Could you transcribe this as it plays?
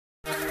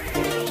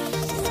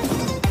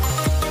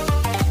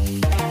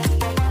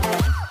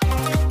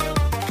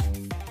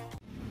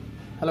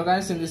Hello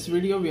guys, in this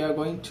video we are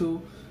going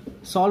to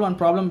solve one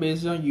problem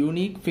based on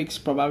unique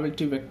fixed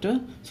probability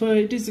vector. So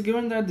it is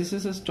given that this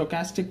is a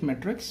stochastic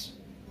matrix.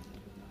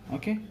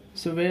 Okay,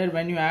 so where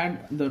when you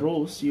add the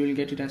rows you will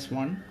get it as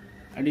 1,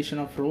 addition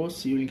of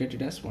rows you will get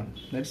it as 1.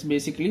 That's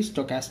basically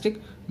stochastic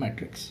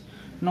matrix.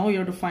 Now you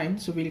have to find,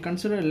 so we'll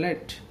consider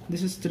let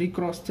this is 3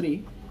 cross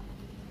 3.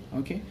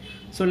 Okay,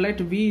 so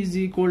let V is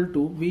equal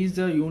to, V is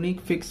the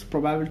unique fixed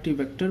probability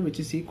vector which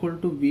is equal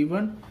to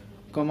V1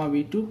 comma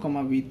V2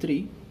 comma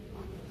V3,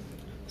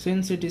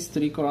 since it is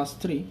 3 cross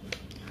 3.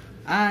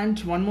 And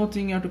one more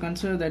thing you have to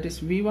consider, that is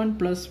V1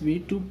 plus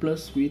V2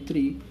 plus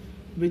V3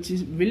 which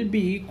is will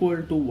be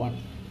equal to 1.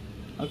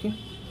 Okay,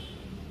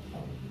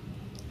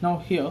 now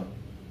here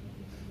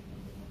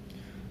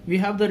we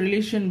have the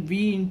relation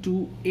V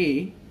into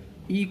A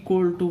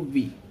equal to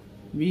V.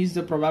 V is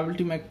the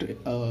probability matrix,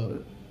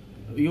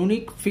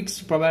 unique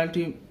fixed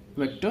probability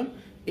vector.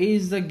 A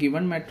is the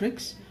given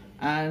matrix,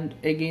 and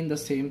again the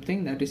same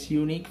thing, that is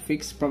unique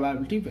fixed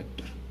probability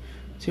vector.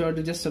 So you have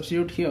to just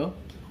substitute here.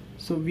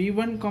 So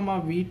V1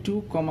 comma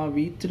V2 comma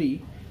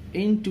V3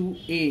 into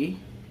A,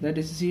 that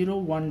is 0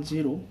 1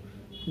 0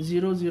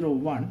 0 0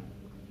 1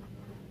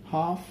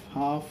 half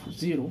half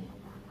 0,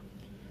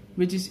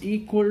 which is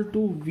equal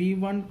to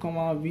V1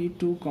 comma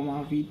V2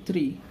 comma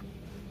V3.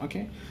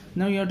 Okay,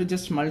 now you have to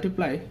just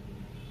multiply.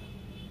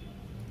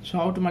 So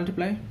how to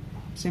multiply?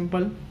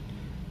 Simple.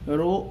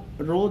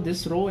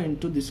 This row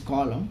into this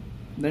column,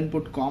 then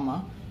put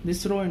comma,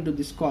 this row into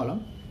this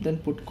column, then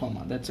put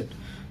comma. That's it.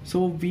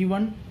 So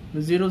V1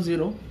 0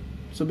 0,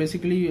 so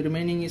basically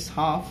remaining is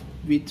half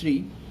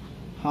V3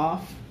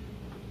 half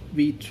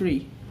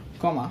V3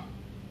 comma,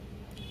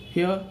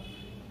 here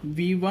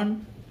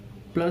V1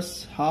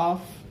 plus half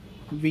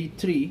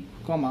V3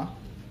 comma,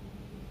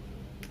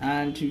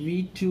 and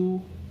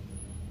V2,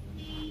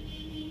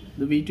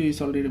 the V2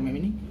 is already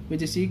remaining,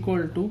 which is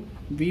equal to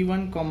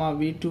V1 comma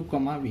V2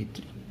 comma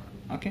V3.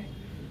 Okay,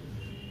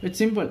 it's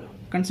simple.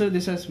 Consider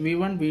this as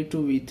V1 V2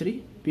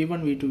 V3,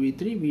 V1 V2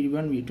 V3,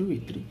 V1 V2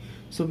 V3.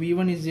 So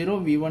V1 is 0,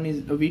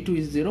 V2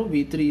 is 0,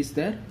 V3 is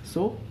there.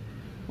 So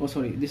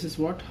this is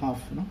what,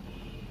 half, no,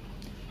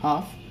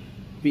 half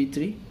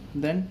V3,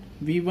 then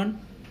V1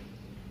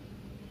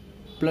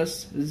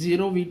 plus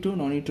 0 V2,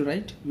 no need to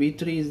write,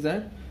 V3 is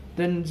there,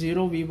 then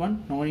 0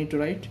 V1, no need to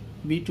write,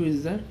 V2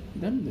 is there,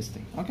 then this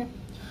thing. Okay,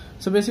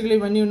 so basically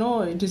when you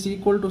know it is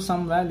equal to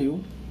some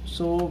value,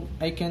 so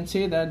I can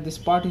say that this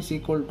part is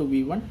equal to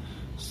V1.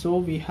 So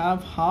we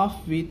have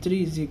half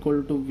V3 is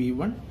equal to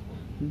V1,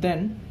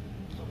 then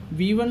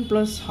V1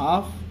 plus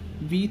half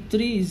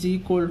V3 is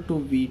equal to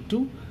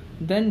V2,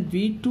 then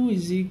V2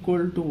 is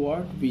equal to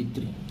what?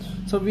 V3.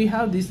 So we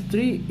have these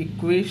three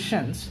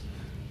equations.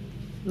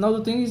 Now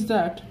the thing is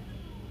that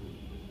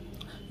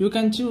you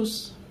can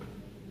choose,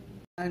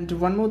 and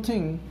one more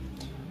thing,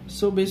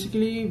 so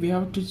basically we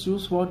have to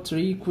choose what?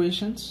 3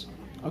 equations.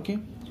 Okay,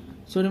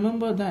 so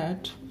remember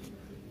that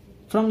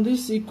from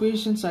these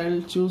equations I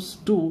will choose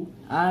 2,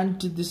 and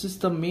this is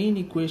the main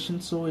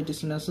equation, so it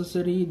is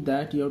necessary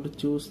that you have to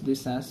choose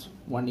this as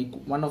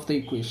one of the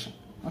equation.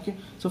 Okay,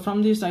 so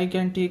from this I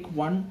can take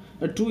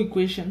 2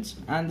 equations,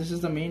 and this is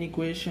the main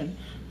equation.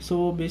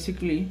 So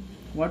basically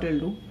what I'll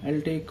do,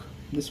 I'll take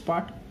this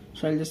part,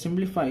 so I'll just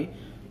simplify.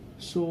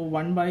 So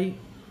 1 by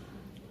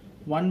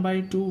 2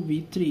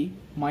 V3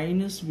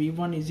 minus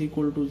V1 is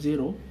equal to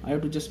 0. I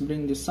have to just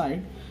bring this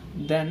side.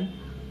 Then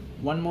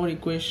one more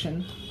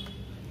equation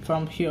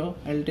from here,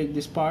 I'll take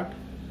this part,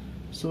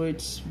 so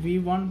it's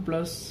V1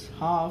 plus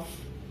half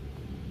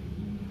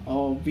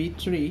of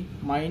V3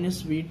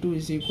 minus V2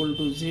 is equal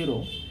to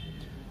 0.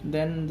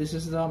 Then this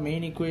is the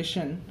main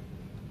equation,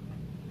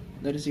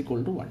 that is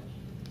equal to 1.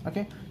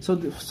 Okay,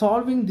 so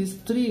solving these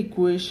 3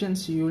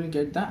 equations you will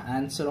get the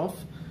answer of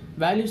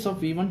values of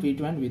V1,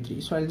 V2 and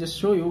V3. So I'll just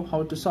show you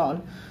how to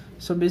solve.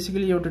 So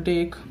basically you have to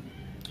take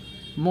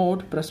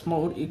mode plus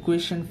mode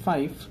equation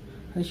 5.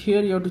 And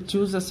here you have to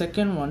choose the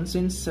second one,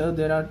 since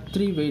there are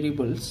 3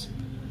 variables.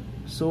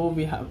 So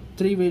we have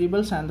 3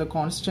 variables and the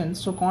constant.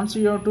 So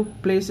constant you have to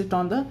place it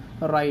on the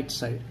right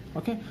side.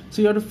 Okay,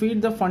 so you have to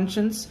feed the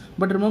functions,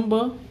 but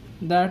remember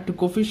that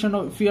coefficient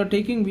of, if you are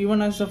taking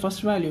V1 as the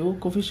first value,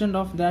 coefficient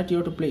of that you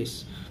have to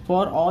place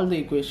for all the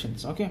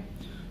equations. Okay,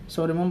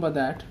 so remember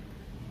that.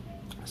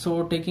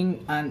 So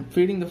taking and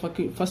feeding the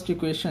first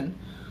equation,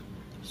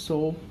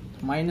 so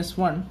minus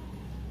 1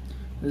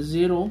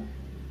 0,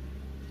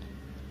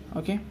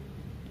 okay,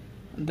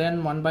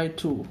 then 1 by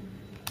 2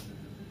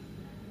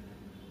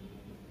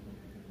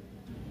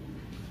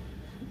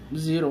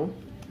 0,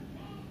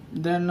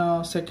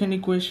 then second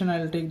equation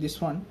I'll take this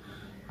one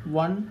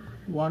 1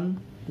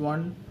 1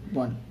 1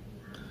 1,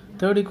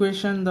 third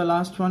equation the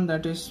last one,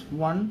 that is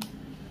 1,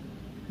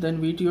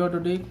 then V2 you have to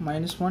take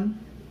minus 1,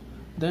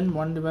 then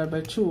 1 divided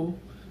by 2,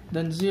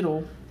 then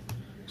 0.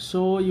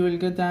 So you will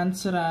get the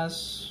answer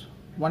as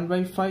 1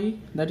 by 5,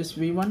 that is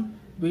V1,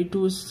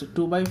 V2 is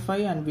 2 by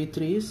 5, and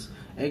V3 is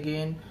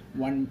again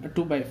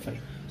 2 by 5.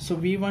 So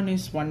V1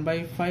 is 1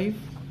 by 5,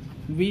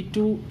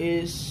 V2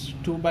 is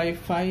 2 by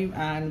 5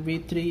 and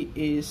V3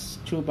 is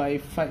 2 by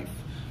 5.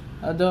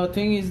 The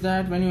thing is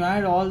that when you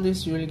add all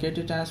this, you will get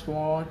it as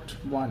what?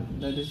 1.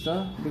 That is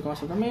the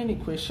because of the main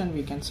equation,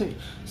 we can say.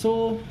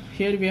 So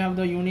here we have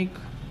the unique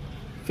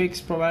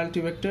fixed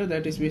probability vector,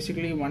 that is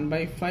basically 1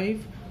 by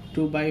 5,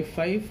 2 by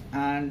 5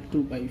 and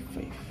 2 by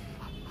 5.